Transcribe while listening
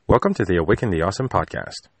Welcome to the Awaken the Awesome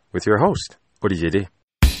podcast with your host, Oriyede.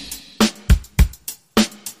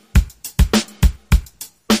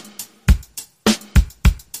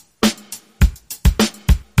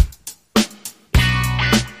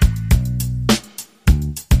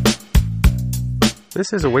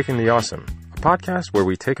 This is Awaken the Awesome, a podcast where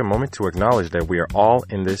we take a moment to acknowledge that we are all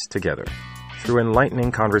in this together. Through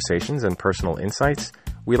enlightening conversations and personal insights,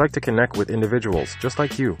 we like to connect with individuals just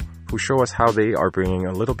like you who show us how they are bringing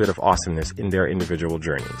a little bit of awesomeness in their individual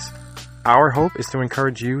journeys. Our hope is to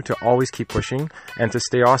encourage you to always keep pushing and to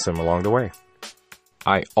stay awesome along the way.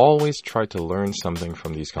 I always try to learn something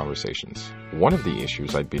from these conversations. One of the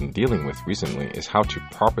issues I've been dealing with recently is how to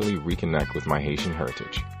properly reconnect with my Haitian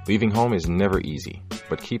heritage. Leaving home is never easy,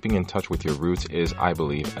 but keeping in touch with your roots is, I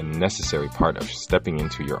believe, a necessary part of stepping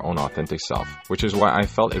into your own authentic self, which is why I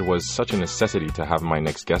felt it was such a necessity to have my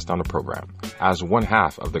next guest on the program. As one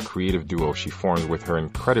half of the creative duo she formed with her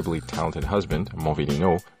incredibly talented husband,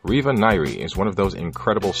 Movilino, Riva Nairi is one of those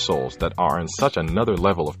incredible souls that are on such another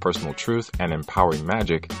level of personal truth and empowering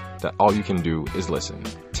magic that all you can do is listen.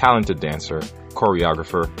 Talented dancer,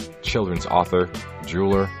 choreographer, children's author,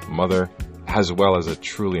 jeweler, mother, as well as a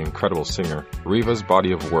truly incredible singer, Riva's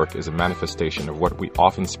body of work is a manifestation of what we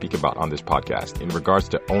often speak about on this podcast in regards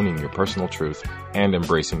to owning your personal truth and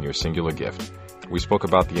embracing your singular gift. We spoke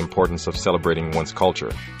about the importance of celebrating one's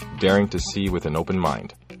culture, daring to see with an open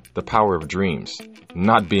mind, the power of dreams,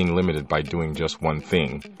 not being limited by doing just one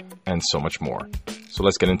thing, and so much more. So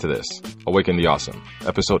let's get into this. Awaken the Awesome,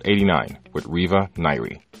 episode 89 with Riva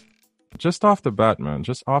Nairi. Just off the bat,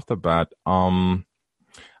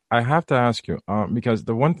 I have to ask you, because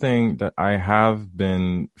the one thing that I have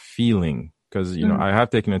been feeling, because, I have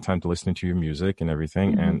taken the time to listen to your music and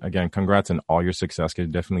everything. And again, congrats on all your success. You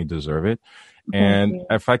definitely deserve it. And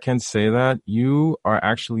if I can say that, you are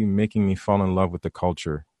actually making me fall in love with the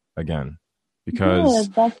culture again. Because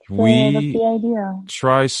that's the idea.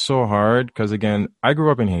 Try so hard. Because again, I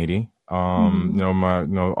grew up in Haiti, all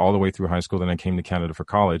the way through high school. Then I came to Canada for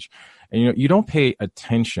college. And, you don't pay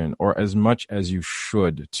attention or as much as you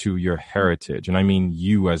should to your heritage. And I mean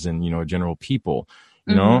you as in, general people,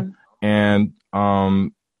 know, and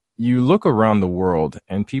you look around the world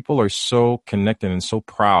and people are so connected and so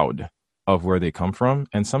proud of where they come from.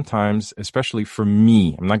 And sometimes, especially for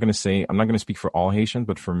me, I'm not going to speak for all Haitians,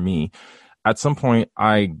 but for me, at some point,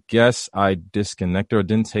 I guess I disconnected or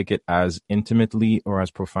didn't take it as intimately or as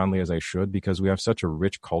profoundly as I should because we have such a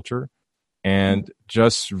rich culture. And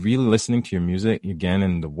just really listening to your music again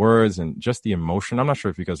and the words and just the emotion. I'm not sure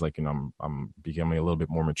if because I'm becoming a little bit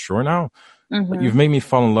more mature now, but you've made me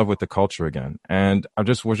fall in love with the culture again. And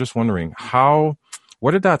was just wondering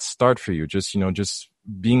what did that start for you? Just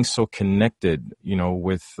being so connected,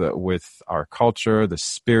 with our culture, the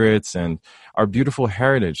spirits and our beautiful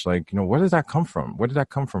heritage. Where does that come from? Where did that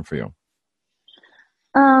come from for you?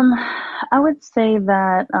 I would say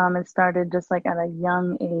that it started just at a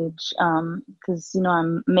young age because,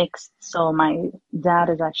 I'm mixed. So my dad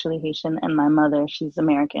is actually Haitian and my mother, she's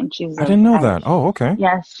American. I didn't know that. Oh, okay.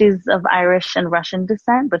 Yeah, she's of Irish and Russian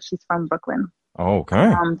descent, but she's from Brooklyn. Oh,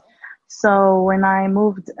 okay. So when I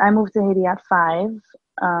moved to Haiti at 5.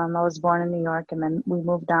 I was born in New York and then we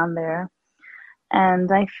moved down there.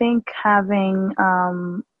 And I think having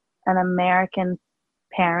an American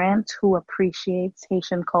parent who appreciates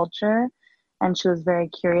Haitian culture and she was very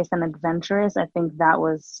curious and adventurous, I think that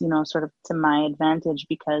was, sort of to my advantage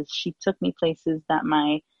because she took me places that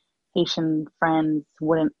my Haitian friends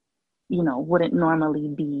wouldn't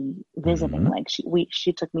normally be visiting.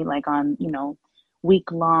 She took me on,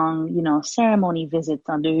 week-long, ceremony visits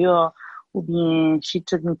on dehors. Ou bien she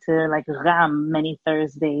took me to Ram many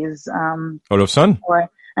Thursdays. Olofsson?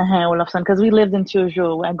 Olofsson, because we lived in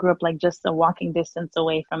Turgeau. I grew up just a walking distance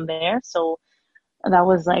away from there. So that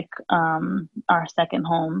was our second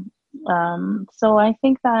home. So I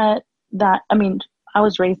think that I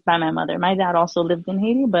was raised by my mother. My dad also lived in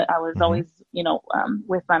Haiti, but I was always,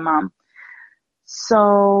 with my mom.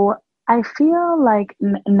 So I feel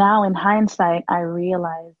now in hindsight, I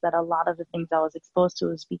realize that a lot of the things I was exposed to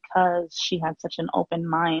is because she had such an open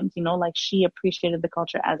mind, she appreciated the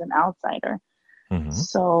culture as an outsider.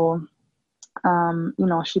 So,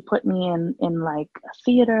 she put me in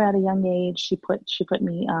theater at a young age. She put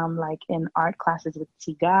me, in art classes with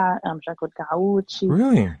Tiga, Jacques Gaout. She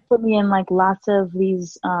really put me in lots of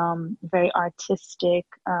these, very artistic,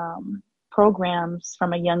 programs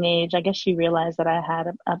from a young age. I guess she realized that I had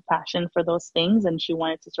a passion for those things and she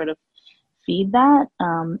wanted to sort of feed that.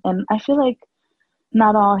 And I feel like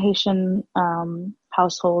not all Haitian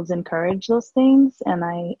households encourage those things. And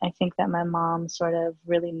I think that my mom sort of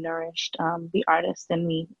really nourished the artist in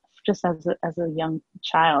me just as a young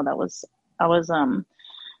child, I was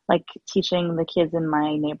like teaching the kids in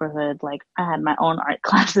my neighborhood. Like I had my own art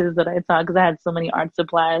classes that I taught because I had so many art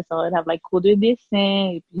supplies. So I'd have like cours de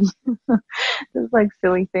dessin, just like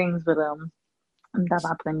silly things. But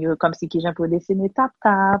d'apprendre comme si que j'aime pour dessiner tap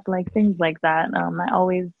tap, like things like that. I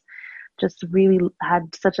always just really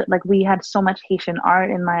had such a like we had so much Haitian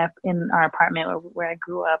art in our apartment where I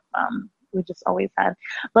grew up. We just always had.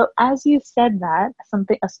 But as you said that,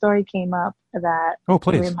 a story came up that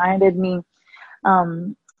reminded me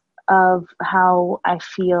of how I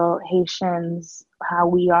feel Haitians, how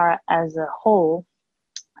we are as a whole.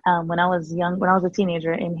 When I was a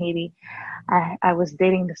teenager in Haiti, I was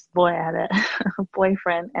dating this boy. I had a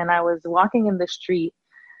boyfriend, and I was walking in the street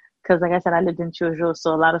because, like I said, I lived in Chojo,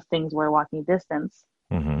 so a lot of things were walking distance.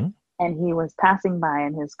 Mm-hmm. And he was passing by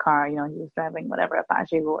in his car. He was driving whatever, a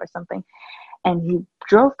Pajero or something, and he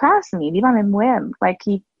drove past me. Like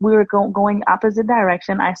we were going opposite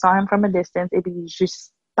direction. I saw him from a distance. It was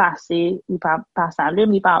just passé. He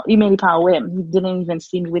didn't even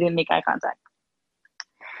see me. We didn't make eye contact.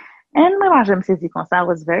 And my I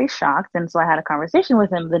was very shocked. And so I had a conversation with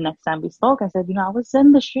him the next time we spoke. I said, I was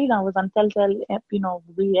in the street. I was on Tel,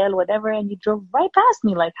 Riel, whatever. And you drove right past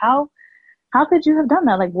me. Like, how could you have done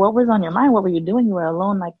that? Like, what was on your mind? What were you doing? You were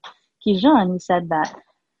alone. Like, Kijan, he said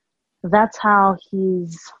that's how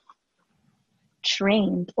he's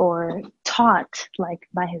trained or taught, like,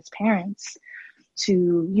 by his parents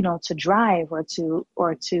to, to drive or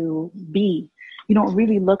to be. You don't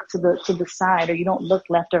really look to the side, or you don't look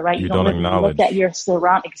left or right. You don't really look at your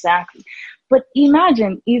surround exactly. But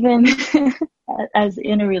imagine even as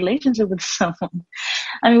in a relationship with someone.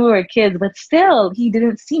 I mean, we were kids, but still, he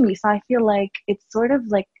didn't see me. So I feel like it's sort of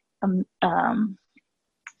like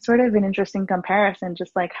sort of an interesting comparison,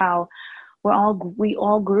 just like how we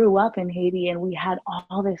all grew up in Haiti and we had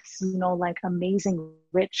all this, like amazing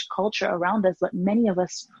rich culture around us, but many of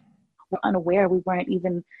us were unaware. We weren't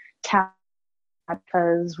even tapped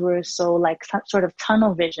because we're so like sort of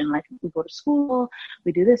tunnel vision. Like we go to school,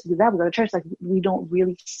 we do this, we do that, we go to church. Like we don't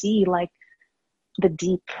really see like the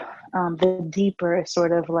deeper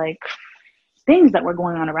sort of like things that were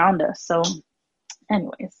going on around us. So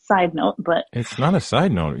anyways, side note, but it's not a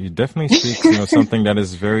side note. You definitely speak, something that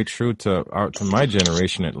is very true to my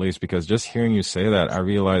generation, at least, because just hearing you say that, I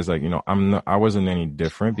realized like, I wasn't any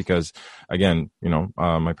different because again,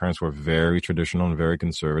 my parents were very traditional and very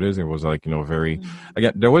conservative. It was like, very,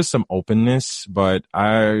 again, there was some openness, but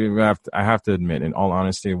I have to admit, in all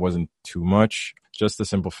honesty, it wasn't too much. Just the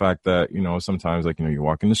simple fact that, sometimes like, you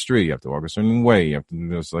walk in the street, you have to walk a certain way. You have to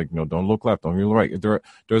just like, don't look left, don't look right.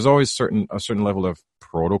 There's always a certain level of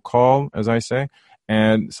protocol, as I say.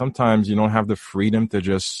 And sometimes you don't have the freedom to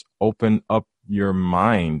just open up your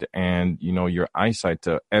mind and, your eyesight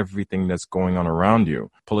to everything that's going on around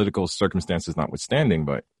you. Political circumstances notwithstanding.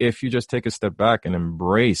 But if you just take a step back and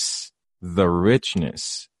embrace the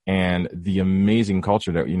richness and the amazing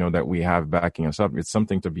culture that, that we have backing us up, it's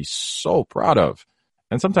something to be so proud of.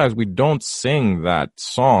 And sometimes we don't sing that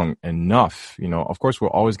song enough. Of course, we're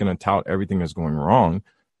always going to tout everything that's going wrong,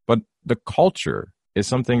 but the culture is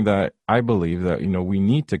something that I believe that, we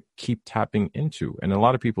need to keep tapping into. And a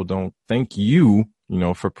lot of people don't thank you,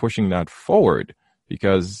 for pushing that forward,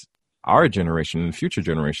 because our generation and future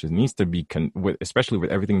generations needs to be, especially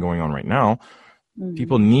with everything going on right now,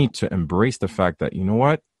 people need to embrace the fact that,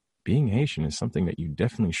 what? Being Haitian is something that you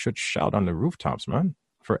definitely should shout on the rooftops, man,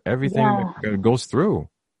 for everything that goes through.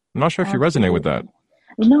 I'm not sure if you resonate with that.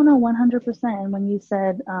 No, 100%. And when you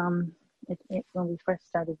said, when we first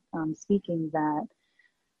started speaking, that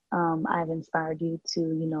I've inspired you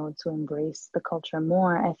to, to embrace the culture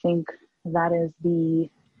more, I think that is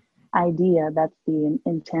the idea, that's the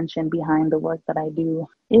intention behind the work that I do,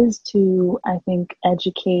 is to, I think,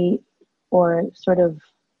 educate or sort of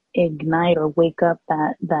ignite or wake up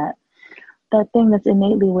that thing that's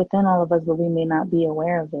innately within all of us, but we may not be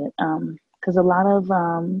aware of it. Because a lot of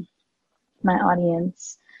my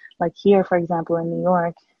audience, like here, for example, in New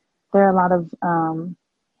York, there are a lot of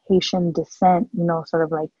Haitian descent, sort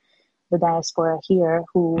of like the diaspora here,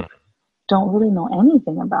 who don't really know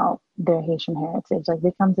anything about their Haitian heritage. Like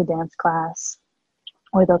they come to dance class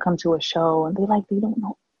or they'll come to a show and they don't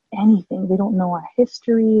know anything. They don't know our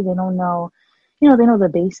history. They don't know, they know the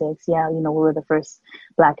basics. Yeah, we were the first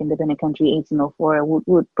Black independent country, 1804,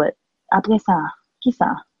 woot, but après ça, qui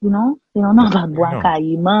ça? They don't know about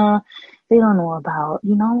Bois-Caïma. They don't know about,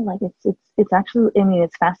 like it's actually,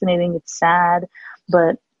 it's fascinating, it's sad,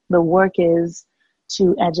 but the work is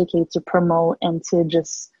to educate, to promote, and to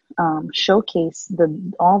just showcase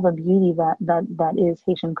all the beauty that is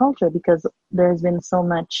Haitian culture, because there's been so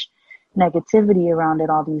much negativity around it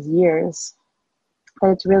all these years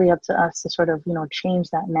that it's really up to us to sort of, change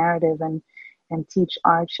that narrative and teach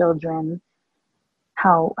our children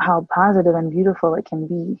how positive and beautiful it can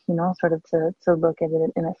be, sort of to look at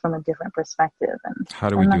it from a different perspective. And how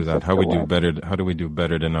do we do that? How do we do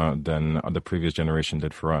better than the previous generation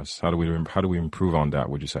did for us? How do we improve on that,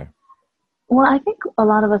 would you say? Well, I think a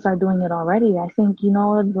lot of us are doing it already. I think,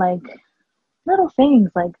 like little things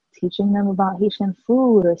like teaching them about Haitian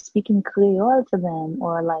food, or speaking Creole to them,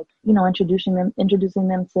 or like, introducing them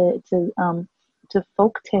to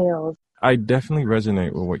folk tales. I definitely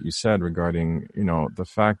resonate with what you said regarding, the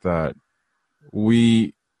fact that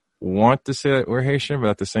we want to say that we're Haitian, but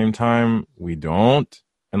at the same time, we don't.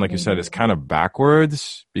 And like you said, it's kind of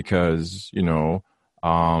backwards because,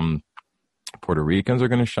 Puerto Ricans are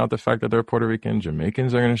going to shout the fact that they're Puerto Rican.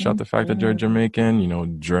 Jamaicans are going to shout the fact that they're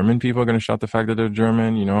Jamaican. German people are going to shout the fact that they're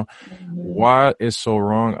German. What is so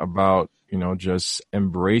wrong about, just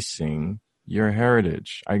embracing your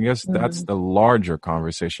heritage? I guess that's the larger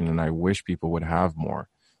conversation, and I wish people would have more,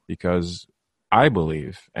 because I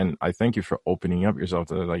believe, and I thank you for opening up yourself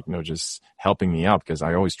to just helping me out, because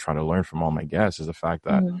I always try to learn from all my guests, is the fact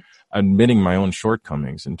that admitting my own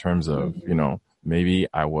shortcomings in terms of, maybe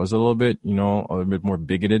I was a little bit more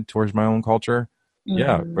bigoted towards my own culture.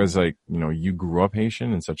 Yeah. But it's like, you grew up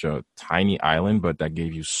Haitian in such a tiny island, but that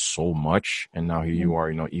gave you so much. And now here you are,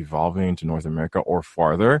 evolving into North America or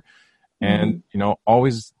farther. And,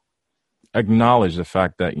 always acknowledge the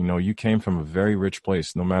fact that, you came from a very rich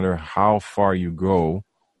place. No matter how far you go,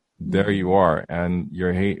 there you are. And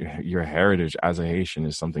your heritage as a Haitian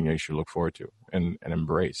is something that you should look forward to and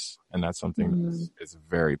embrace. And that's something that's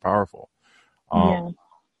very powerful.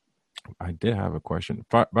 I did have a question.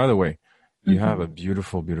 By the way, you have a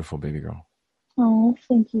beautiful, beautiful baby girl. Oh,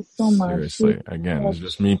 thank you so much. Seriously. Again, it's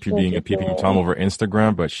just me being a peeping Tom over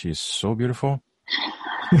Instagram, but she's so beautiful.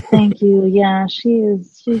 Thank you. Yeah,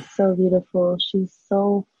 she's so beautiful. She's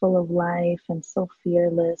so full of life and so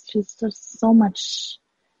fearless. She's just so much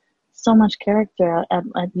character at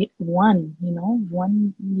 1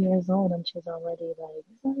 years old, and she's already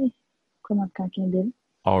like,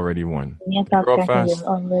 already one. They grow fast.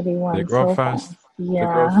 Already one. They grow fast. Yeah.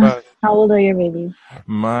 They grow fast. How old are your babies?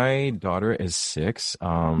 My daughter is 6.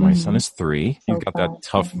 My son is 3. He's got that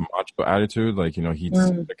tough macho attitude. Like, he's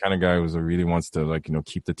the kind of guy who really wants to,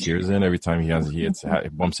 keep the tears in every time he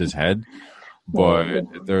bumps his head. But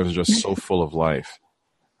they're just so full of life.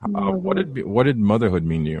 What did motherhood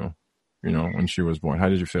mean to you, when she was born? How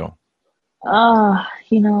did you feel?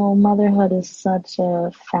 Motherhood is such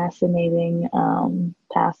a fascinating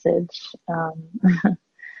passage.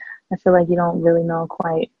 I feel like you don't really know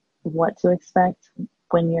quite what to expect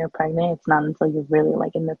when you're pregnant. It's not until you're really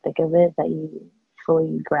in the thick of it that you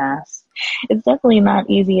fully grasp. It's definitely not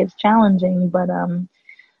easy. It's challenging, but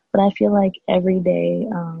I feel like every day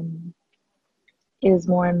is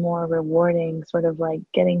more and more rewarding. Sort of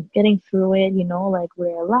getting through it.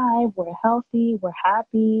 We're alive, we're healthy, we're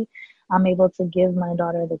happy. I'm able to give my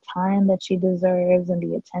daughter the time that she deserves and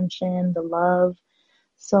the attention, the love.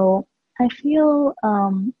 So I feel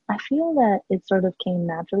that it sort of came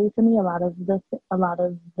naturally to me. A lot of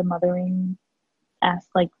the mothering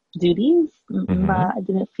duties. I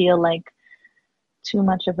didn't feel like too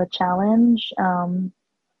much of a challenge.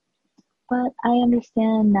 But I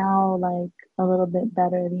understand now a little bit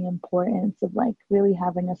better the importance of really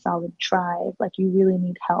having a solid tribe. You really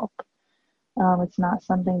need help. It's not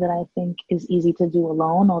something that I think is easy to do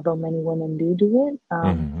alone, although many women do it.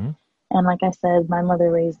 And like I said, my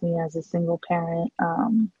mother raised me as a single parent.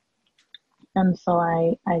 And so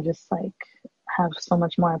I just have so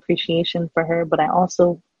much more appreciation for her, but I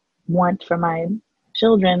also want for my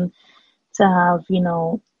children to have,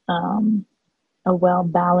 a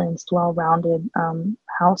well-balanced, well-rounded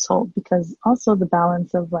household, because also the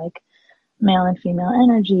balance of male and female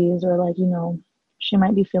energies, or she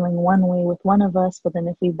might be feeling one way with one of us, but then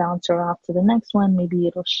if we bounce her off to the next one, maybe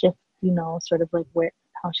it'll shift, sort of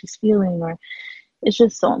how she's feeling. Or it's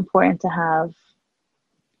just so important to have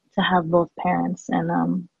both parents, and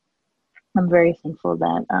I'm very thankful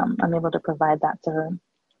that I'm able to provide that to her.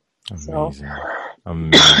 Amazing. So,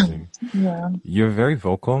 amazing. Yeah. You're very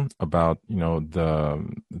vocal about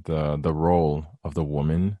the role of the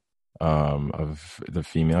woman, of the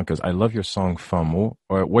female, because I love your song Famo.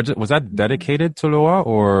 Or was that dedicated to Loa,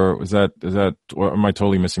 or is that or am I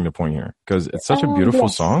totally missing the point here? Because it's such a beautiful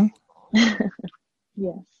song.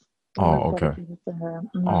 Yes. Oh, okay. To her.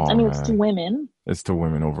 I mean, it's to women. It's to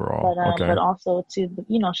women overall. But, okay. But also to,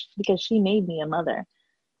 because she made me a mother.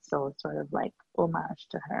 So it's sort of like homage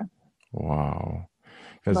to her. Wow.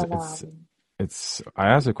 Because But I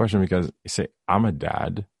asked the question because you say I'm a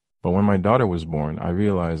dad, but when my daughter was born, I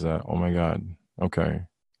realized that, oh my God, okay,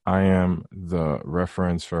 I am the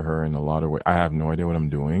reference for her in a lot of ways. I have no idea what I'm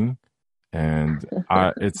doing. And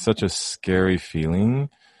it's such a scary feeling,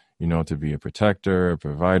 to be a protector, a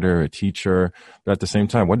provider, a teacher. But at the same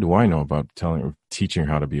time, what do I know about teaching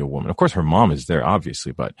her how to be a woman? Of course, her mom is there,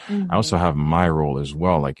 obviously, but I also have my role as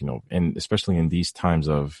well. Like, and especially in these times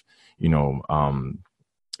of,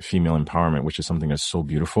 female empowerment, which is something that's so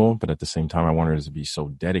beautiful, but at the same time, I want her to be so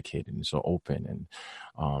dedicated and so open.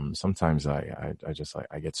 And sometimes I just like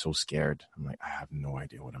I get so scared. I'm like, I have no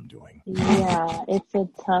idea what I'm doing. yeah, it's a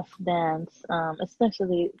tough dance,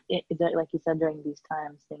 especially like you said, during these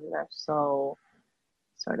times, things are so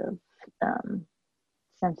sort of um,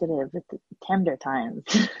 sensitive, tender times,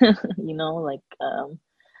 like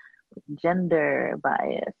gender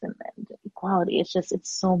bias and equality. It's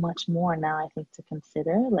so much more now, I think, to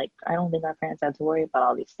consider. Like, I don't think our parents had to worry about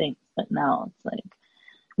all these things, but now it's like,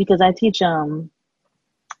 because I teach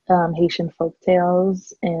Haitian folk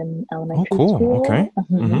tales in Oh, elementary cool. Okay.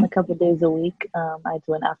 school. A couple of days a week. I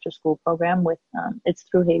do an after school program with it's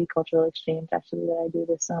through Haiti Cultural Exchange actually that I do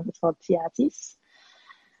this. It's called Tiatis.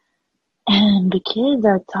 And the kids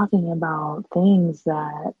are talking about things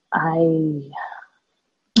that I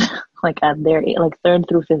like at their like third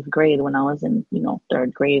through fifth grade. When I was in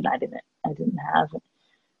third grade, I didn't have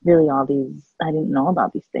really all these. I didn't know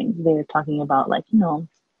about these things. They were talking about like what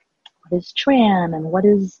is Tran and what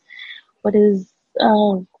is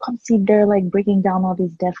see, they're like breaking down all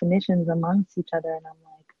these definitions amongst each other, and I'm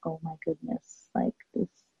like, oh my goodness, like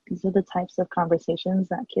these are the types of conversations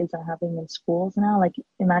that kids are having in schools now. Like,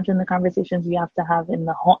 imagine the conversations you have to have in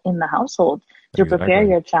the household to prepare Exactly.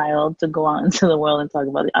 your child to go out into the world and talk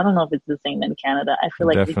about it. I don't know if it's the same in Canada. I feel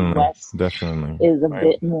like the Definitely. US Definitely. is a Right.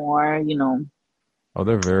 bit more, Oh,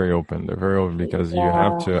 they're very open. They're very open because you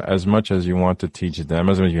have yeah. to, as much as you want to teach them,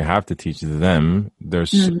 as much as you have to teach them,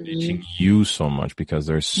 teaching you so much because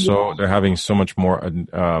Yeah. they're having so much more,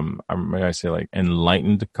 may I say, like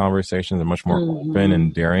enlightened conversations and much more open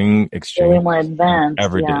and daring Way exchanges more than we advanced,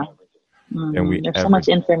 ever yeah. did. Than we There's so ever much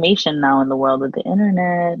did. information now in the world with the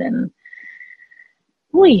internet, and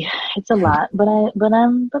we it's a lot. But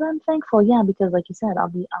I'm thankful, yeah, because like you said, I'll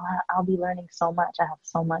be learning so much. I have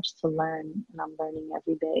so much to learn, and I'm learning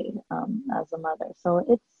every day as a mother. So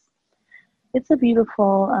it's a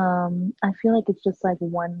beautiful. I feel like it's just like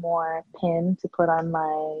one more pin to put on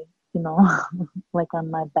my, like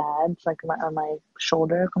on my badge, like on my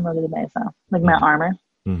shoulder, como le digo eso? Like my armor.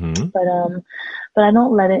 Mm-hmm. But I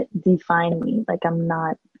don't let it define me. Like, I'm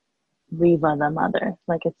not Riva the mother.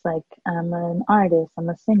 Like, it's like I'm an artist, I'm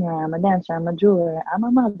a singer, I'm a dancer, I'm a jeweler, I'm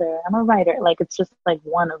a mother, I'm a writer. Like, it's just like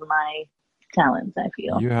one of my talents, I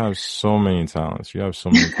feel. You have so many talents. You have so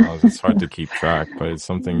many talents. It's hard to keep track, but it's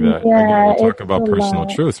something that, again, Yeah, we're talking it's a about personal lot.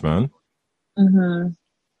 truth, man. hmm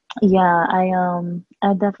Yeah,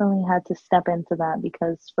 I definitely had to step into that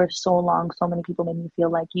because for so long, so many people made me feel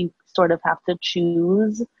like you sort of have to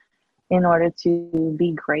choose in order to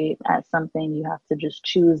be great at something. You have to just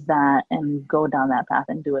choose that and go down that path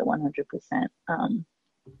and do it 100%.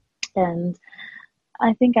 And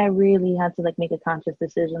I think I really had to like make a conscious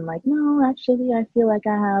decision, like, no, actually, I feel like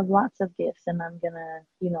I have lots of gifts and I'm gonna,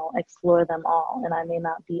 explore them all. And I may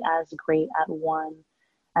not be as great at one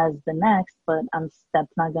as the next, but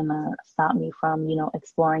that's not gonna stop me from,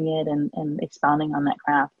 exploring it and expounding on that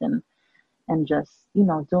craft and just,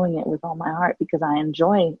 doing it with all my heart because I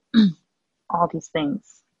enjoy all these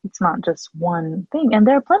things. It's not just one thing. And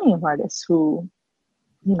there are plenty of artists who,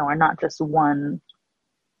 are not just in one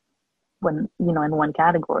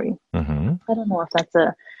category. Mm-hmm. I don't know if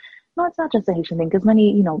no, it's not just a Haitian thing because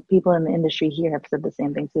many, people in the industry here have said the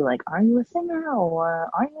same thing too. Like, are you a singer or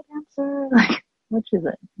are you a dancer? Like, which is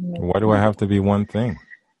it? Why do I have to be one thing?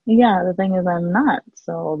 Yeah, the thing is, I'm not,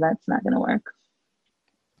 so that's not gonna work.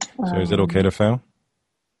 So is it okay Um, to fail?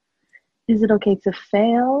 is it okay to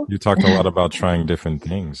fail? You talked a lot about trying different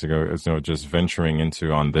things. Just venturing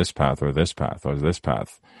into on this path or this path or this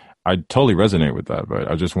path. I totally resonate with that, but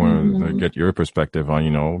I just want to hmm get your perspective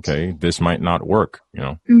on, okay, this might not work.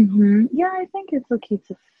 Yeah, I think it's okay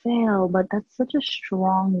to fail, but that's such a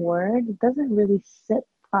strong word. It doesn't really sit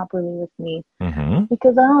properly with me Mm-hmm.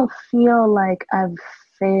 because I don't feel like I've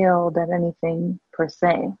failed at anything per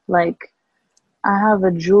se. Like, I have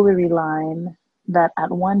a jewelry line that at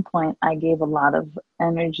one point I gave a lot of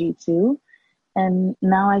energy to, and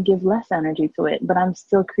now I give less energy to it, but I'm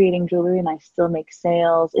still creating jewelry and I still make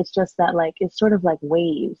sales. It's just that, like, it's sort of like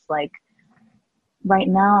waves. Like, right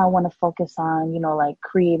now I want to focus on, like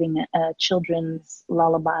creating a children's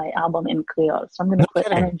lullaby album in Creole. So I'm going No to put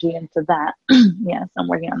kidding. energy into that. Yes, I'm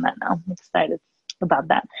working on that now. I'm excited about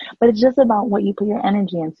that. But it's just about what you put your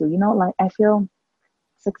energy into. Like I feel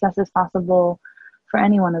success is possible for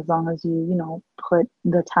anyone as long as you put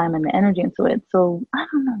the time and the energy into it. So I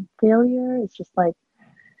don't know. Failure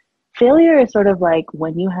is sort of like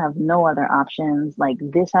when you have no other options, like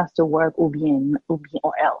this has to work or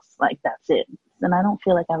else, like that's it. And I don't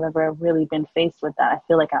feel like I've ever really been faced with that. I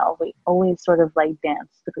feel like I always sort of like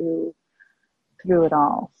dance through it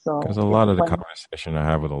all. Because So a it's lot of the when conversation I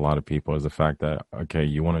have with a lot of people is the fact that, okay,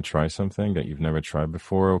 you want to try something that you've never tried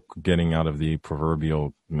before, getting out of the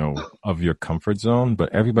proverbial, of your comfort zone.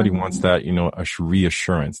 But everybody wants mhm, that, a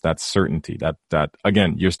reassurance, that certainty, that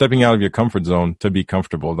again, you're stepping out of your comfort zone to be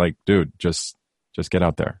comfortable. Like, dude, just get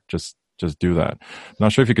out there. Just do that. I'm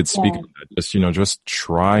not sure if you could speak yeah, on that. Just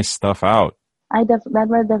try stuff out.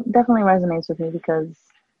 definitely resonates with me because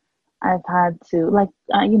I've had to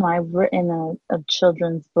I've written a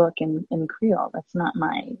children's book in Creole. That's not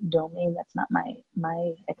my domain. That's not my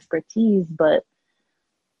expertise. But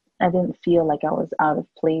I didn't feel like I was out of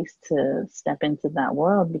place to step into that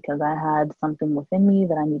world because I had something within me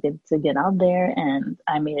that I needed to get out there, and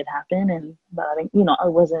I made it happen. And but it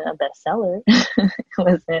wasn't a bestseller. It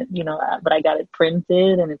wasn't, but I got it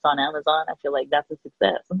printed and it's on Amazon. I feel like that's a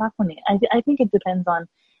success. I'm not funny. I think it depends on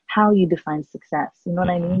how you define success. You know what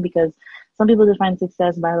I mean? Because some people define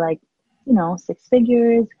success by like, six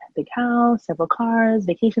figures, big house, several cars,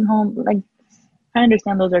 vacation home. Like I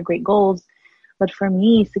understand those are great goals, but for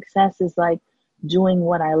me, success is like doing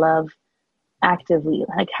what I love actively,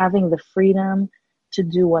 like having the freedom to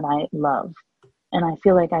do what I love. And I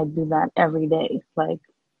feel like I do that every day. Like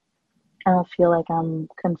I don't feel like I'm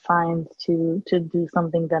confined to do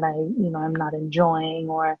something that I'm not enjoying,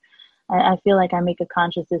 or I feel like I make a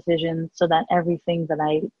conscious decision so that everything that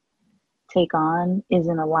I take on is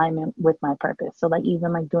in alignment with my purpose. So like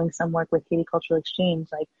even like doing some work with Haiti Cultural Exchange,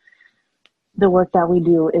 like the work that we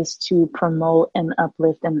do is to promote and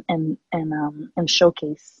uplift and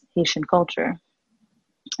showcase Haitian culture.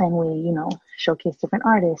 And we, showcase different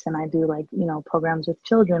artists. And I do like, programs with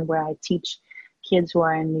children where I teach kids who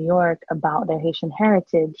are in New York about their Haitian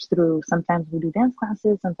heritage through, sometimes we do dance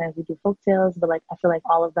classes, sometimes we do folk tales, but like I feel like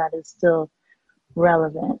all of that is still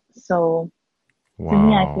relevant. So to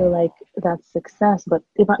me, I feel Wow. like that's success. But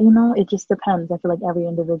it just depends. I feel like every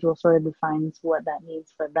individual sort of defines what that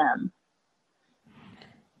means for them.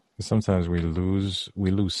 Sometimes we lose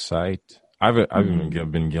sight. I've even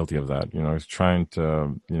Mm-hmm. been guilty of that. It's trying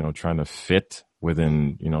to fit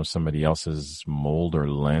within somebody else's mold or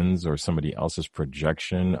lens or somebody else's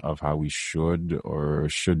projection of how we should or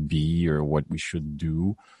should be or what we should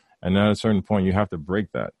do. And at a certain point, you have to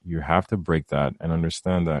break that. You have to break that and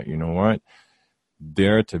understand that what,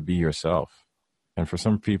 dare to be yourself. And for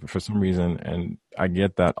some people, for some reason, and I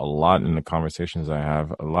get that a lot in the conversations I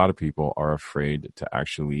have, a lot of people are afraid to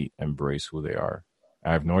actually embrace who they are.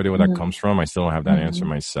 I have no idea where that Mm-hmm. comes from. I still don't have that answer Mm-hmm.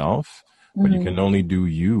 myself, but you Mm-hmm. can only do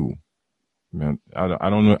you. Man, I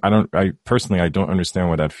don't know. I personally, I don't understand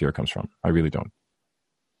where that fear comes from. I really don't.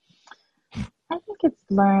 I think it's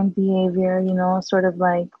learned behavior, sort of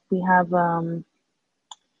like we have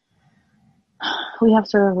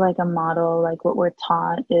sort of like a model, like what we're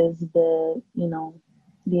taught is the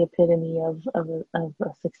epitome of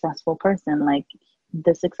a successful person. Like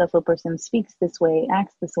the successful person speaks this way,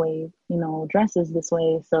 acts this way, dresses this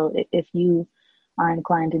way. So if you are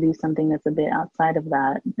inclined to do something that's a bit outside of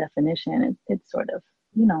that definition, it's sort of,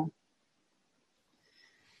 you know,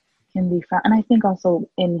 can be found. And I think also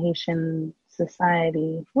in Haitian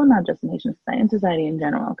society, well, not just in Haitian society, in society in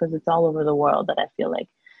general, because it's all over the world, that I feel like,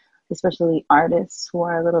 especially artists who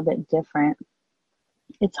are a little bit different,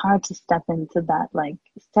 it's hard to step into that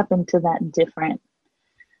different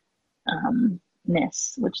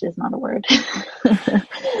ness, which is not a word,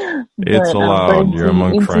 It's but allowed. You're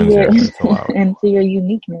among into friends your here. It's allowed. into your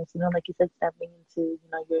uniqueness, like you said, stepping into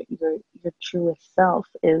your truest self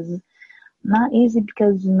is not easy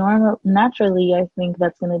because naturally, I think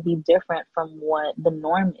that's going to be different from what the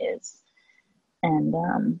norm is, and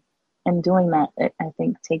doing that, I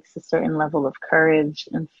think, takes a certain level of courage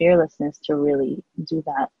and fearlessness to really do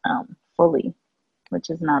that fully, which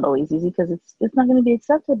is not always easy because it's not going to be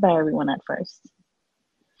accepted by everyone at first.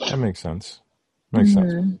 That makes sense. Makes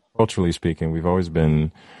sense. Hmm. Culturally speaking, we've always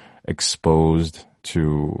been exposed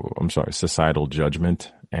to, I'm sorry, societal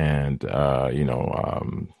judgment and,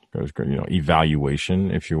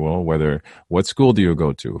 evaluation, if you will, whether what school do you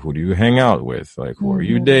go to? Who do you hang out with? Like, who are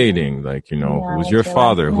you dating? Like, Yeah, who's your what's your last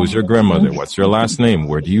father? Who's your name? grandmother? What's your last name?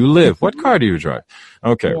 Where do you live? What car do you drive?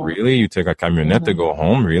 Okay, Yeah. really? You take a camionette to go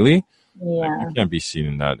home? Really? Like, you Yeah. can't be seen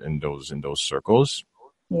in those circles.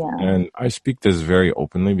 Yeah. And I speak this very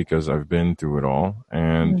openly because I've been through it all.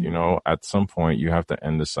 And, at some point you have to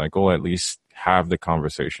end the cycle, at least have the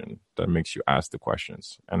conversation that makes you ask the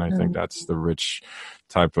questions. And I think that's the rich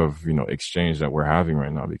type of, exchange that we're having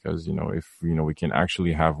right now, because, if, we can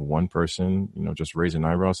actually have one person, just raise an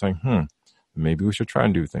eyebrow saying, maybe we should try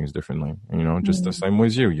and do things differently. Just the same way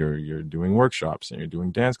as you're doing workshops and you're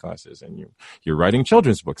doing dance classes and you're writing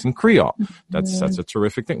children's books in Creole. That's a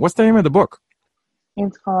terrific thing. What's the name of the book?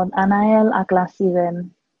 It's called Anael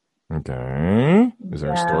Aklasiven. Okay. Is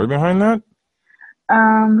there a story Yeah. behind that?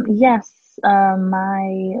 Yes.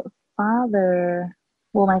 My father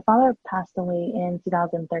passed away in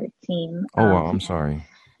 2013. Oh, wow. I'm sorry.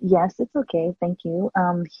 Yes, it's okay. Thank you.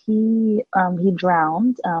 He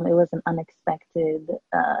drowned. It was an unexpected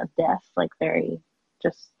death, like very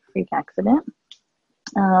just freak accident.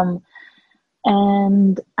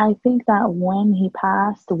 And I think that when he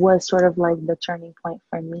passed was sort of like the turning point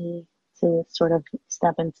for me to sort of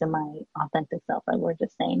step into my authentic self, like we're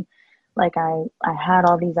just saying. Like I had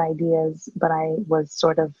all these ideas, but I was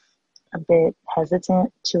sort of a bit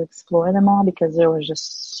hesitant to explore them all because there was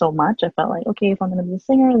just so much. I felt like, okay, if I'm going to be a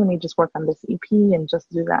singer, let me just work on this EP and just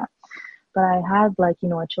do that. But I had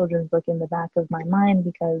a children's book in the back of my mind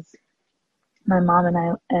because my mom and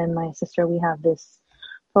I and my sister, we have this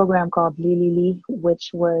program called Lilili,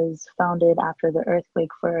 which was founded after the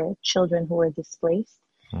earthquake for children who were displaced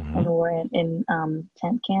and who were in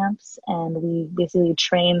tent camps. And we basically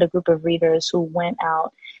trained a group of readers who went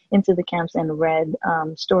out into the camps and read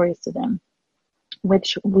stories to them,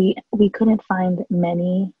 which we couldn't find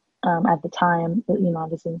many at the time.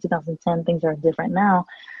 Obviously in 2010, things are different now,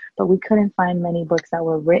 but we couldn't find many books that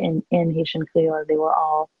were written in Haitian Creole. They were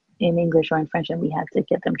all in English or in French, and we had to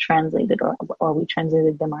get them translated, or we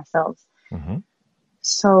translated them ourselves.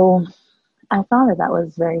 So I thought that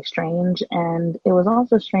was very strange. And it was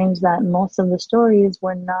also strange that most of the stories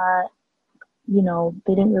were not,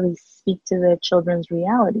 they didn't really speak to the children's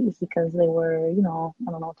realities because they were, I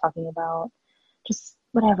don't know, talking about just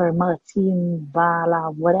whatever, Martin,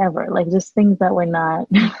 Vala, whatever, like just things that were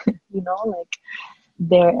not, like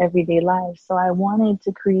their everyday lives. So I wanted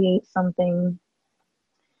to create something.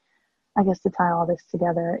 I guess to tie all this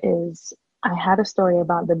together is I had a story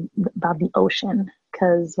about the ocean,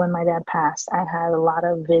 because when my dad passed, I had a lot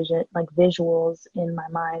of visuals in my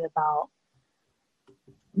mind about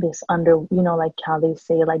this like how they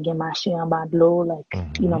say like Gemashi and Badlo, like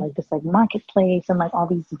like this like marketplace and like all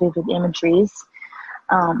these vivid imageries.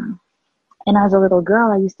 And as a little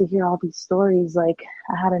girl, I used to hear all these stories. Like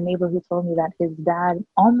I had a neighbor who told me that his dad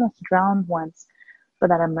almost drowned once, but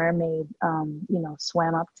that a mermaid,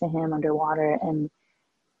 swam up to him underwater and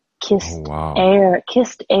kissed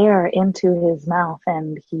air into his mouth,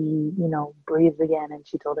 and he, breathed again. And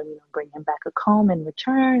she told him, bring him back a comb in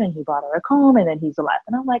return, and he brought her a comb, and then he's alive.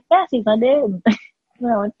 And I'm like, that's even dead.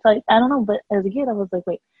 It's like, I don't know. But as a kid, I was like,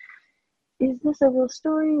 wait, is this a real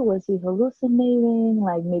story? Was he hallucinating?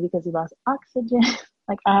 Like maybe because he lost oxygen?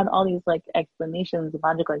 Like I had all these like explanations,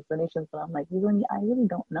 logical explanations, but I'm like, I really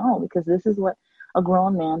don't know, because this is what a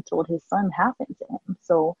grown man told his son happened to him.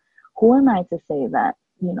 So who am I to say that,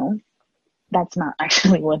 that's not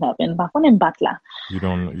actually what happened? You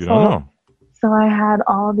don't know. So I had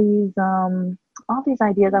all these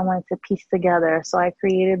ideas I wanted to piece together. So I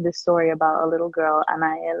created this story about a little girl,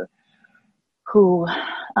 Anael, who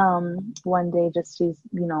one day she's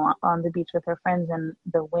on the beach with her friends, and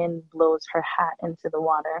the wind blows her hat into the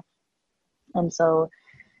water. And so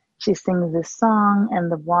she sings this song,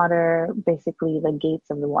 and the water, basically the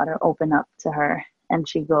gates of the water open up to her, and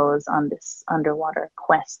she goes on this underwater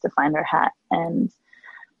quest to find her hat. And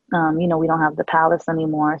we don't have the palace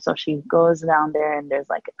anymore, so she goes down there, and there's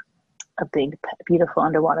like a big beautiful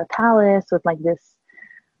underwater palace with like this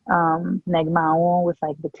Negmao with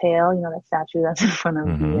like the tail, that statue that's in front of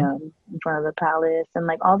the palace, and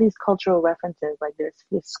like all these cultural references. Like there's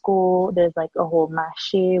this school, there's like a whole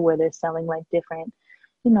marché where they're selling like different,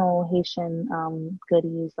 Haitian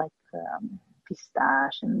goodies like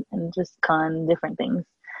pistache and just different things.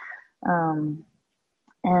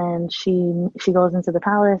 And she goes into the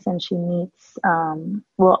palace, and she meets on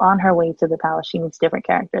her way to the palace, she meets different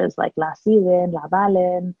characters like La Siren, La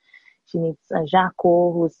Baleine. She meets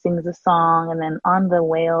Jaco, who sings a song, and then on the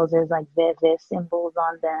whales there's like Veve symbols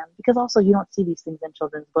on them, because also you don't see these things in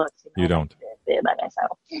children's books. You don't. Like I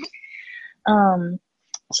said.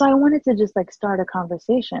 So I wanted to just like start a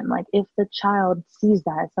conversation. Like if the child sees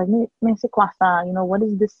that, it's like, "Mais c'est quoi ça? You know, what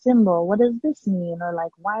is this symbol? What does this mean?" Or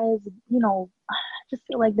like, why is it, you know, I just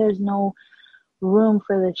feel like there's no room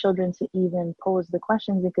for the children to even pose the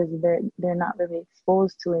questions because they're not really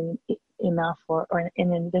exposed to it enough,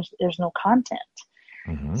 and there's no content.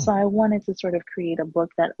 Mm-hmm. So I wanted to sort of create a book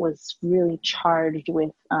that was really charged with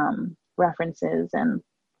references and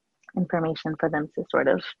information for them to sort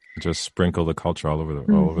of Just sprinkle the culture all over the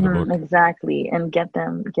book. exactly, and get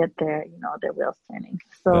their, you know, their wheels turning.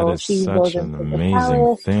 That So is she goes such an into the amazing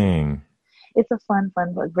palace. thing. It's a fun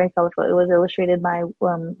book, very colorful. It was illustrated by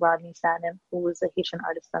Rodney Sanin, who was a Haitian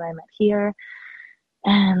artist that I met here,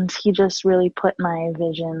 and he just really put my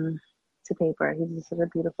vision to paper. He just did a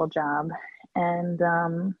beautiful job, and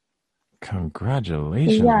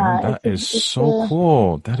Congratulations, man. yeah, That is it's so a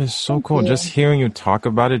cool. That is so thank cool. Just you. hearing you talk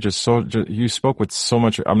about it, you spoke with so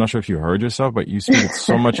much, I'm not sure if you heard yourself, but you speak with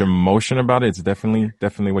so much emotion about it. It's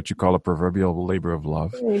definitely what you call a proverbial labor of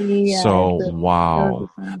love. Yeah, So, it was wow. a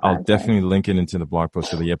fun I'll project. definitely link it into the blog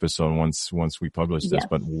post of the episode once we publish this. Yes,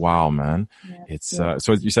 But wow, man. yes, It's, yes.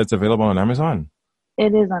 so you said it's available on Amazon?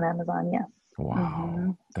 It is on Amazon. Yes.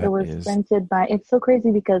 Wow. It That was is, printed by. It's so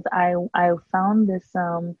crazy because I found this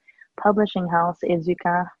publishing house,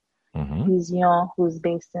 Educa mm-hmm. Vision, who's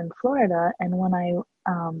based in Florida, and when I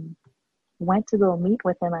um went to go meet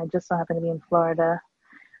with him, I just so happened to be in Florida.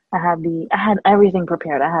 I had everything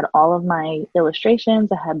prepared. I had all of my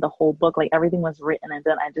illustrations. I had the whole book, like everything was written and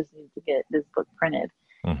done. I just needed to get this book printed.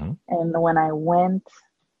 Mm-hmm. And when I went,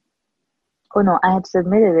 oh no, I had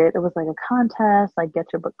submitted it. It was like a contest, like get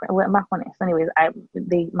your book printed. Well, so anyways,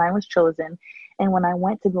 mine was chosen. And when I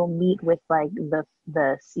went to go meet with like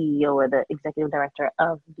the CEO or the executive director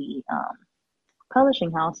of the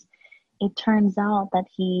publishing house, it turns out that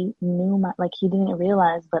he knew like he didn't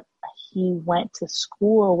realize, but he went to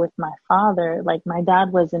school with my father. Like my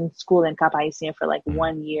dad was in school in Cap Haitien for like Mm-hmm.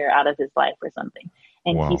 1 year out of his life or something.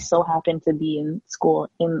 And he Wow. so happened to be in school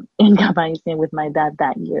in Cap Haitien with my dad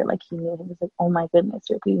that year. Like he knew, he was like, "Oh my goodness,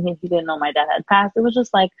 you're repeating him." He didn't know my dad had passed. It was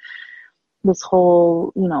just like this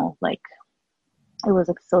whole, you know, like it was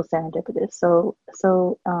like so serendipitous. So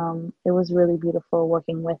it was really beautiful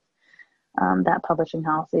working with that publishing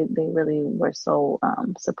house. They really were so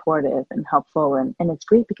supportive and helpful, and it's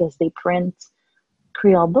great because they print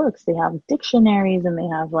Creole books. They have dictionaries and they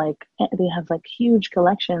have like huge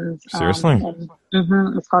collections. Seriously? And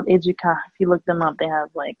it's called Educa. If you look them up, they have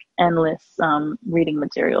like endless reading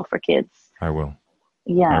material for kids. I will. I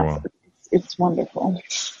Yeah, so will. it's wonderful.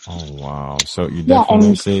 Oh, wow. So you Yeah, definitely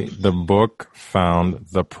and see the book found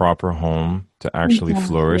the proper home to actually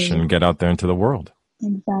flourish exactly. and get out there into the world.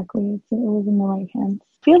 Exactly. It was in the right hands.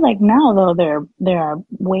 I feel like now though there are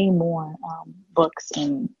way more books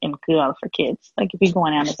in Creole for kids. Like if you go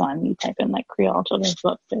on Amazon, you type in like Creole children's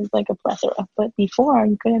books, there's like a plethora. But before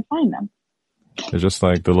you couldn't find them. It's just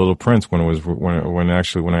like The Little Prince when I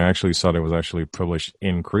actually saw that it was actually published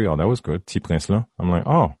in Creole. That was good. Petit Prince là. I'm like,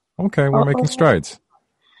 oh, okay, we're making Oh, strides.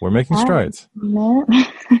 We're making I strides. man.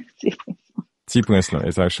 Petit Prince là.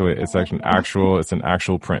 It's an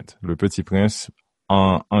actual print. Le Petit Prince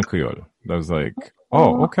en Creole. That was like, oh,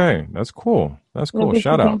 Oh, okay, that's cool. That's the cool. Beauty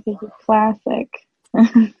Shout out. Prince is a classic.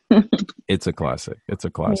 It's a classic. It's a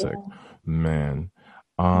classic. Yeah, Man.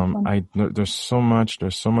 it's wonderful.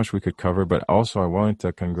 There's so much we could cover, but also I wanted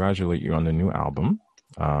to congratulate you on the new album.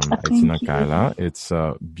 Thank Aitina you. Kaila. It's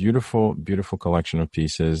a beautiful, beautiful collection of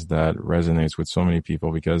pieces that resonates with so many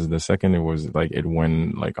people because the second it was like, it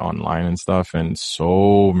went like online and stuff and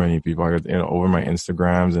so many people, over my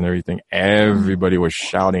Instagrams and everything, everybody was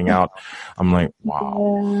shouting out. I'm like,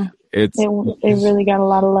 wow, Yeah, it's, it really got a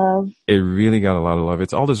lot of love. it really got a lot of love.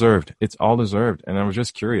 It's all deserved. It's all deserved. And I was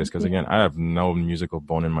just curious because Yeah. again, I have no musical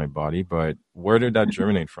bone in my body, but where did that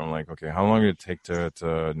germinate from? Like, okay, how long did it take to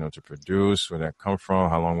produce? Where did that come from?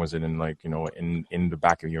 How long was it in like, in the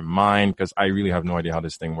back of your mind? Because I really have no idea how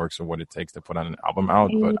this thing works or what it takes to put on an album out,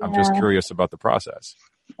 but I'm just Yeah. curious about the process.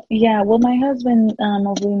 Yeah, well, my husband,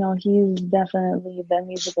 as we know, he's definitely the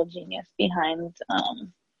musical genius behind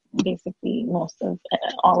basically most of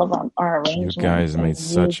all of our You arrangements guys made and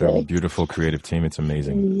such a music. beautiful creative team. It's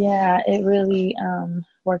amazing. Yeah, it really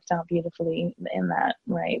worked out beautifully in that,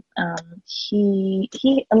 right? He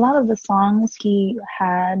a lot of the songs he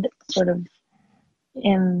had sort of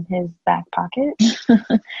in his back pocket,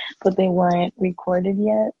 but they weren't recorded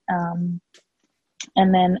yet.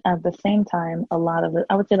 And then at the same time, a lot of it,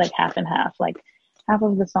 I would say like half and half. Like half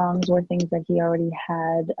of the songs were things that he already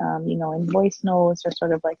had, in voice notes or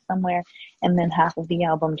sort of like somewhere. And then half of the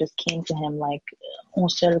album just came to him like, un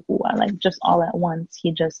seul coup, like just all at once.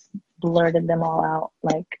 He just blurted them all out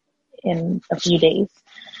like in a few days.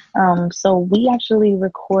 So we actually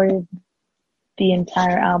recorded the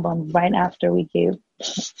entire album right after I gave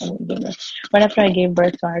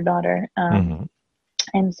birth to our daughter.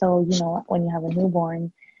 And so, when you have a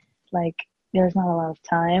newborn, like there's not a lot of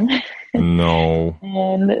time. No.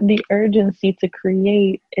 And the urgency to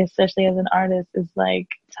create, especially as an artist, is like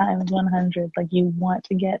times 100. Like you want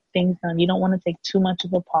to get things done. You don't want to take too much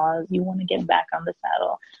of a pause. You want to get back on the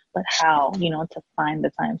saddle, but how, to find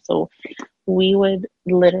the time. So we would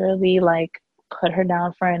literally like put her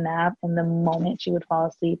down for a nap, and the moment she would fall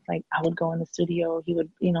asleep, like I would go in the studio. He would,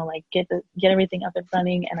 like get everything up and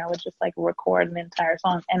running, and I would just like record an entire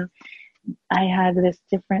song. And I had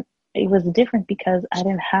it was different because I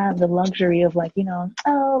didn't have the luxury of like,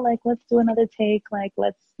 like let's do another take, like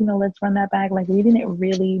let's run that back. Like we didn't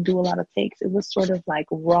really do a lot of takes. It was sort of like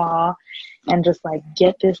raw and just like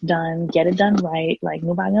get this done, get it done right, like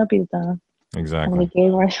nobody else is done. Exactly.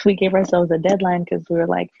 And we gave ourselves a deadline because we were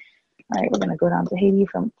like, all right, we're gonna go down to Haiti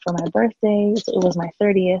for my birthday. So it was my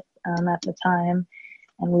 30th at the time,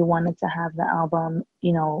 and we wanted to have the album,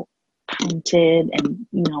 printed and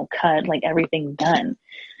cut, like everything done.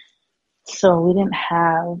 So we didn't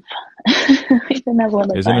have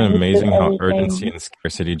Isn't it amazing how urgency and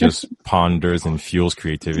scarcity just ponders and fuels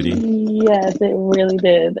creativity? Yes, it really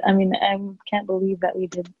did. I mean, I can't believe that we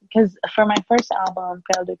did, because for my first album,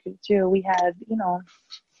 Perle de Culture, we had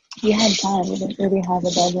time. We didn't really have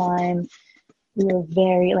a deadline. We were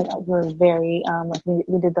very like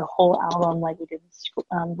we did the whole album. Like we did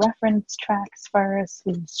reference tracks first.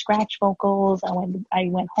 We did scratch vocals. I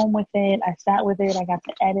went home with it. I sat with it. I got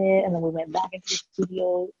to edit, and then we went back into the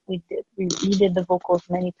studio. We redid the vocals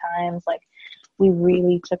many times. Like we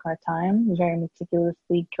really took our time, very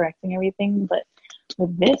meticulously correcting everything. But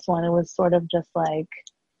with this one, it was sort of just like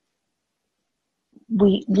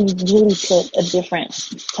we really put a different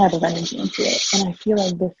type of energy into it. And I feel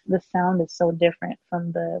like the sound is so different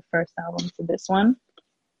from the first album to this one.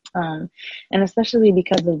 And especially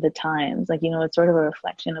because of the times, like, it's sort of a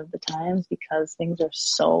reflection of the times, because things are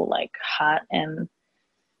so like hot and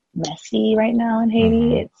messy right now in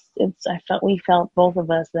Haiti. We felt both of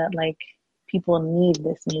us that like people need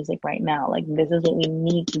this music right now. Like this is what we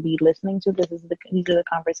need to be listening to. These are the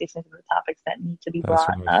conversations and the topics that need to be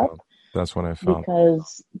brought up. That's what I felt.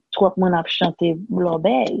 Because toi moun ap chante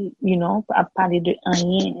blobé, ap pale de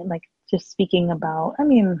rien, like just speaking about, I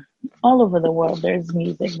mean, all over the world there's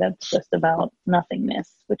music that's just about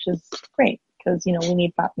nothingness, which is great because, we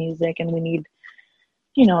need pop music and we need,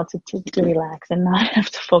 to relax and not have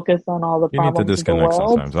to focus on all the problems of the world. You need to disconnect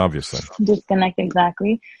sometimes, obviously. Disconnect,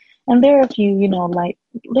 exactly. And there are a few,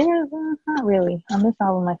 there's not really. On this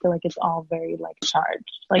album, I feel like it's all very like charged.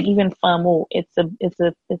 Like even Famu, it's an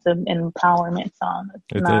empowerment song.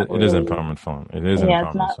 It is empowerment song. It is. Yeah,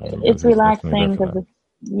 it's not. It's relaxing because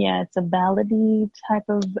it's a ballady type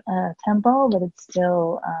of tempo, but it's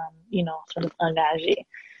still sort of engagé.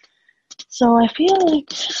 So I feel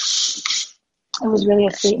like it was really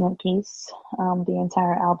a statement piece, the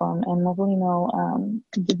entire album, and Novelino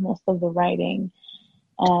did most of the writing.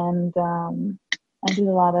 And I do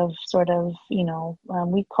a lot of sort of,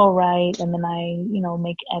 we co-write, and then I,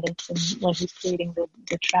 make edits and when he's creating the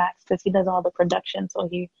tracks, because he does all the production. So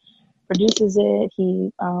he produces it.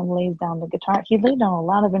 He lays down the guitar. He laid down a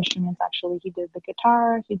lot of instruments, actually. He did the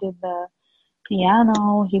guitar. He did the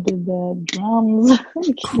piano. He did the drums.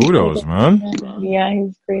 Kudos, man. Yeah,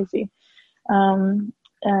 he's crazy. And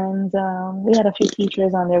we had a few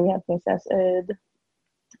teachers on there. We had Princess Ed.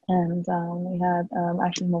 And we had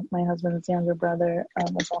actually my husband's younger brother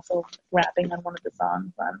was also rapping on one of the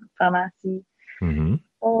songs on Pharmacy. Mm-hmm.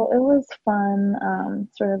 So it was fun,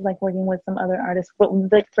 sort of like working with some other artists. But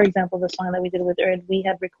like, for example, the song that we did with Erd, we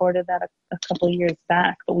had recorded that a couple of years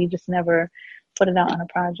back, but we just never put it out on a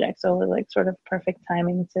project. So it was like sort of perfect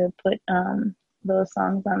timing to put those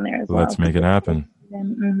songs on there as well. Let's make it happen.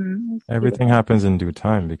 Mm-hmm. Everything happens in due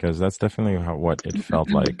time, because that's definitely what it felt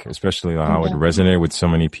like, especially how it resonated with so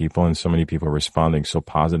many people and so many people responding so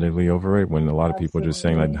positively over it, when a lot of people just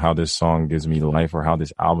saying like how this song gives me life, or how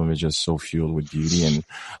this album is just so fueled with beauty and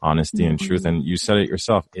honesty and truth. And you said it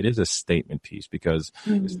yourself, it is a statement piece, because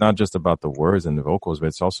it's not just about the words and the vocals, but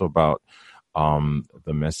it's also about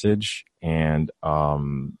the message and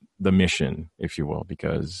the mission, if you will,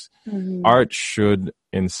 because Mm-hmm. art should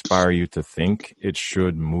inspire you to think. It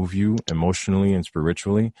should move you emotionally and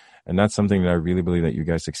spiritually. And that's something that I really believe that you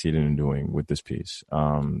guys succeeded in doing with this piece.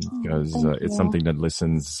 Oh, Because thank it's you. something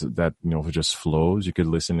that, just flows. You could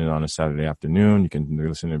listen it on a Saturday afternoon. You can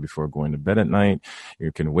listen to it before going to bed at night.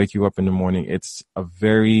 It can wake you up in the morning. It's a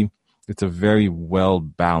very well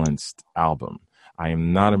balanced album. I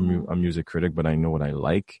am not a music critic, but I know what I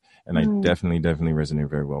like. And I Mm-hmm. definitely resonate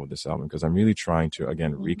very well with this album because I'm really trying to,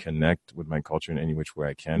 again, reconnect with my culture in any which way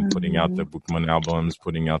I can, putting out Mm-hmm. the Bookman albums,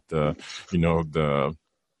 putting out the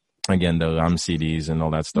again the Ram CDs and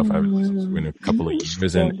all that stuff I've listened to in a couple of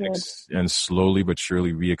years, So and good. and slowly but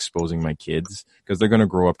surely re-exposing my kids because they're gonna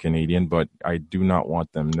grow up Canadian, but I do not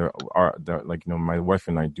want them. They're like my wife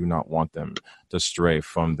and I do not want them to stray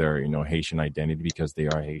from their Haitian identity because they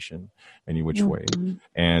are Haitian any which way. Mm-hmm.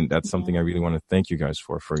 And that's Yeah. something I really want to thank you guys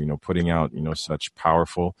for putting out such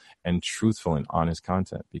powerful and truthful and honest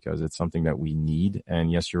content because it's something that we need.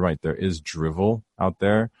 And yes, you're right, there is drivel out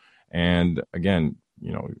there, and again,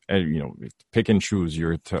 pick and choose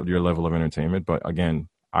your level of entertainment. But again,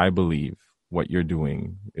 I believe what you're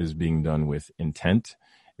doing is being done with intent,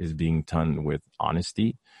 is being done with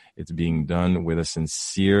honesty. It's being done with a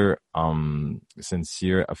sincere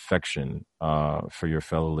affection for your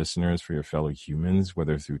fellow listeners, for your fellow humans,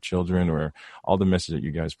 whether through children or all the message that you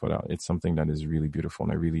guys put out. It's something that is really beautiful,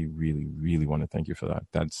 and I really, really, really want to thank you for that.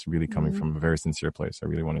 That's really coming Mm-hmm. from a very sincere place. I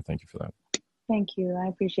really want to thank you for that. Thank you. I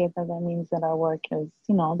appreciate that. That means that our work is,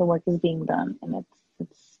 the work is being done, and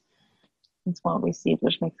it's well received,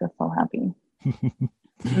 which makes us so happy.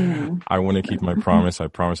 Mm-hmm. I want to keep my promise. I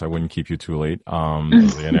promise I wouldn't keep you too late.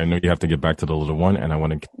 And I know you have to get back to the little one, and I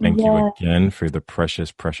want to thank you Yeah. again for the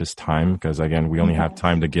precious, precious time because again, we only have Yes.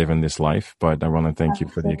 time to give in this life, but I want to thank you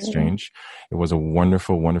for the Absolutely. exchange. It was a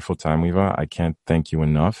wonderful, wonderful time, Eva. I can't thank you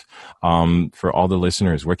enough. For all the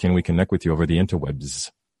listeners, where can we connect with you over the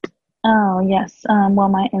interwebs? Oh, yes. Well,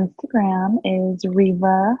 my Instagram is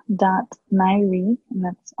riva.nyri, and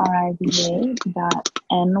that's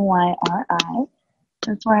RIVA.NYRI.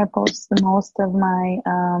 That's where I post the most of my,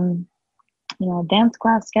 dance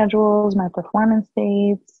class schedules, my performance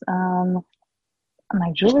dates, my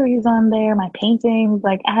jewelry is on there, my paintings.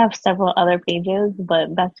 Like, I have several other pages,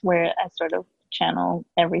 but that's where I sort of channel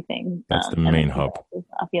everything. That's the And main everything hub. else is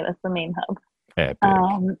up. Yeah, that's the main hub. Epic.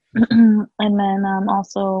 And then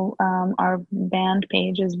also our band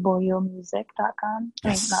page is boyomusic.com. I mean, not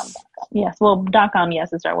Yes. .com. Yes, well, .com,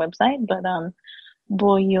 yes, is our website, but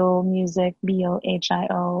Boyo Music,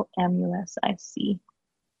 BOHIOMUSIC,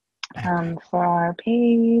 for our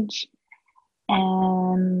page.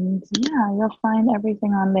 And yeah, you'll find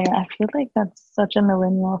everything on there. I feel like that's such a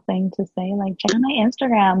millennial thing to say, like, check my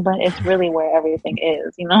Instagram, but it's really where everything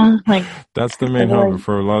is, Like, That's the I main feel hub like,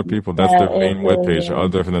 for a lot of people. That's yeah, their it main really webpage is.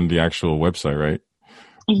 other than the actual website, right?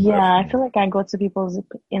 Yeah, I Definitely. feel like I go to people's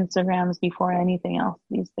Instagrams before anything else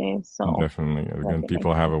these days. So Definitely. I feel like Again, it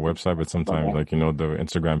people makes have a sense website, but to go sometimes, there. the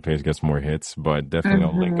Instagram page gets more hits. But definitely,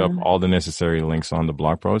 I'll link up Mm-hmm. all the necessary links on the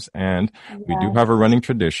blog post. And we do have a Yes. running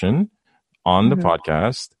tradition on the Mm-hmm.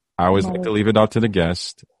 podcast. I always What like to is leave it out to the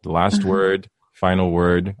guest. The last word, final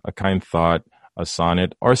word, a kind thought, a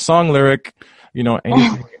sonnet, or a song lyric,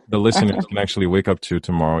 anything the listeners can actually wake up to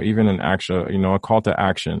tomorrow, even an action, a call to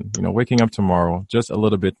action, waking up tomorrow, just a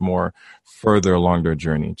little bit more further along their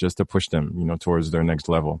journey, just to push them, towards their next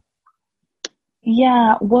level.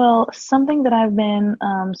 Yeah, well, something that I've been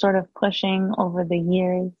sort of pushing over the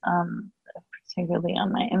years, particularly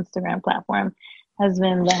on my Instagram platform, has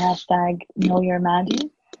been the hashtag Know Your Magic.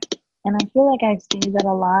 And I feel like I say that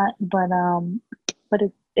a lot, but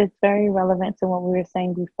it's very relevant to what we were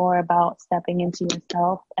saying before about stepping into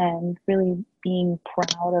yourself and really being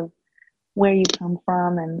proud of where you come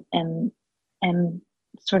from and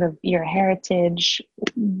sort of your heritage.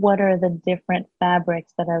 What are the different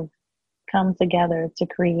fabrics that have come together to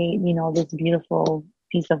create, this beautiful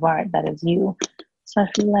piece of art that is you? So I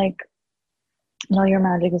feel like Know Your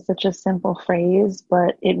Magic is such a simple phrase,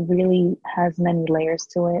 but it really has many layers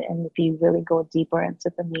to it. And if you really go deeper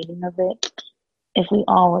into the meaning of it, if we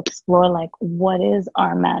all explore, like, what is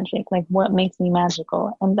our magic? Like, what makes me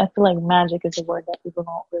magical? And I feel like magic is a word that people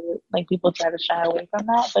don't really, like, people try to shy away from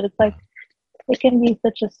that, but it's like, it can be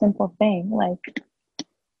such a simple thing. Like,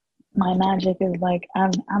 my magic is like,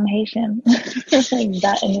 I'm Haitian. Like,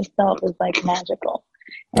 that in itself is like magical.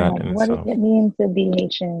 And That like, in what does itself. it mean to be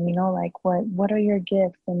Haitian? Like, what are your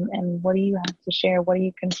gifts, and what do you have to share? What are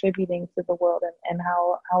you contributing to the world, and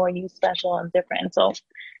how are you special and different? And so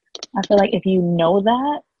I feel like if you know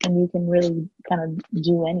that, then you can really kind of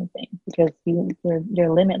do anything because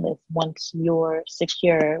you're limitless once you're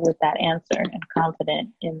secure with that answer and confident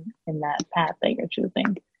in that path that you're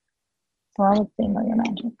choosing. So I would say know your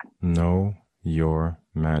magic. Know your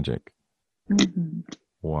magic. Mm-hmm.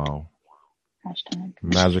 Wow. Hashtag.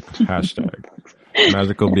 Magic hashtag.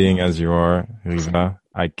 Magical being as you are, Riva.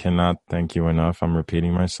 I cannot thank you enough. I'm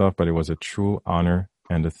repeating myself, but it was a true honor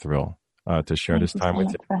and a thrill to share this time with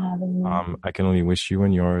you. For having me. I can only wish you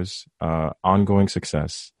and yours ongoing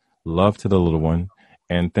success, love to the little one,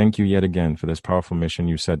 and thank you yet again for this powerful mission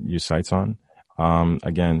you set your sights on.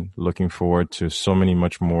 Again, looking forward to many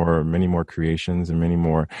more creations and many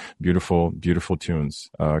more beautiful, beautiful tunes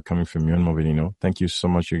coming from you and Moverino. Thank you so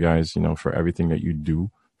much, you guys, for everything that you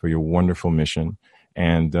do, for your wonderful mission.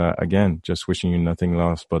 And again, just wishing you nothing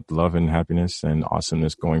else but love and happiness and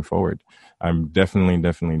awesomeness going forward. I'm definitely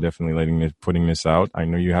putting this out. I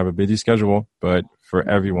know you have a busy schedule, but for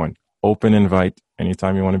everyone, open invite.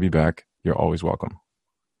 Anytime you want to be back, you're always welcome.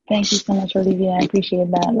 Thank you so much, Olivia. I appreciate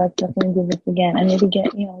that. Let's definitely do this again, and maybe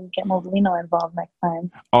get Moverino involved next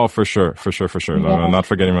time. Oh, for sure. Yeah. No, not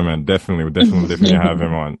forgetting my man. Definitely have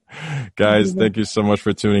him on. Guys, thank you so much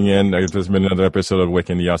for tuning in. This has been another episode of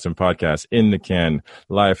Awaken the Awesome podcast in the can,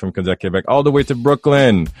 live from Quebec, Quebec, all the way to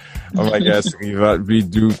Brooklyn. Oh my gosh, we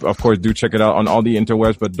do, of course, do check it out on all the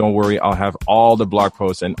interwebs, but don't worry, I'll have all the blog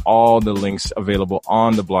posts and all the links available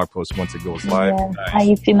on the blog post once it goes live.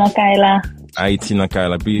 Haiti na Kaila. Haiti na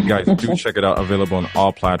Kaila. Guys, do check it out. Available on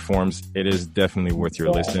all platforms. It is definitely worth your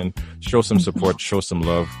listen. Show some support, show some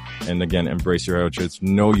love, and again, embrace your outfits.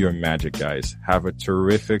 Know your magic, guys. Have a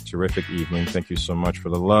terrific, terrific evening. Thank you so much for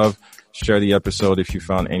the love. Share the episode if you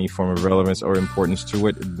found any form of relevance or importance to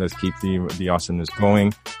it. Let's keep the awesomeness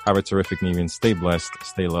going. Have a terrific evening. Stay blessed,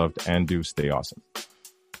 stay loved, and do stay awesome.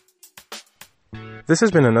 This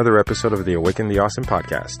has been another episode of the Awaken the Awesome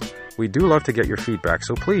podcast. We do love to get your feedback,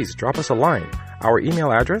 so please drop us a line. Our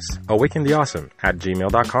email address,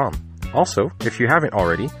 awakentheawesome@gmail.com. Also, if you haven't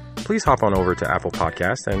already, please hop on over to Apple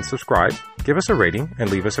Podcasts and subscribe, give us a rating, and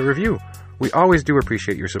leave us a review. We always do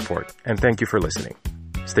appreciate your support, and thank you for listening.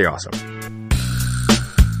 Stay awesome.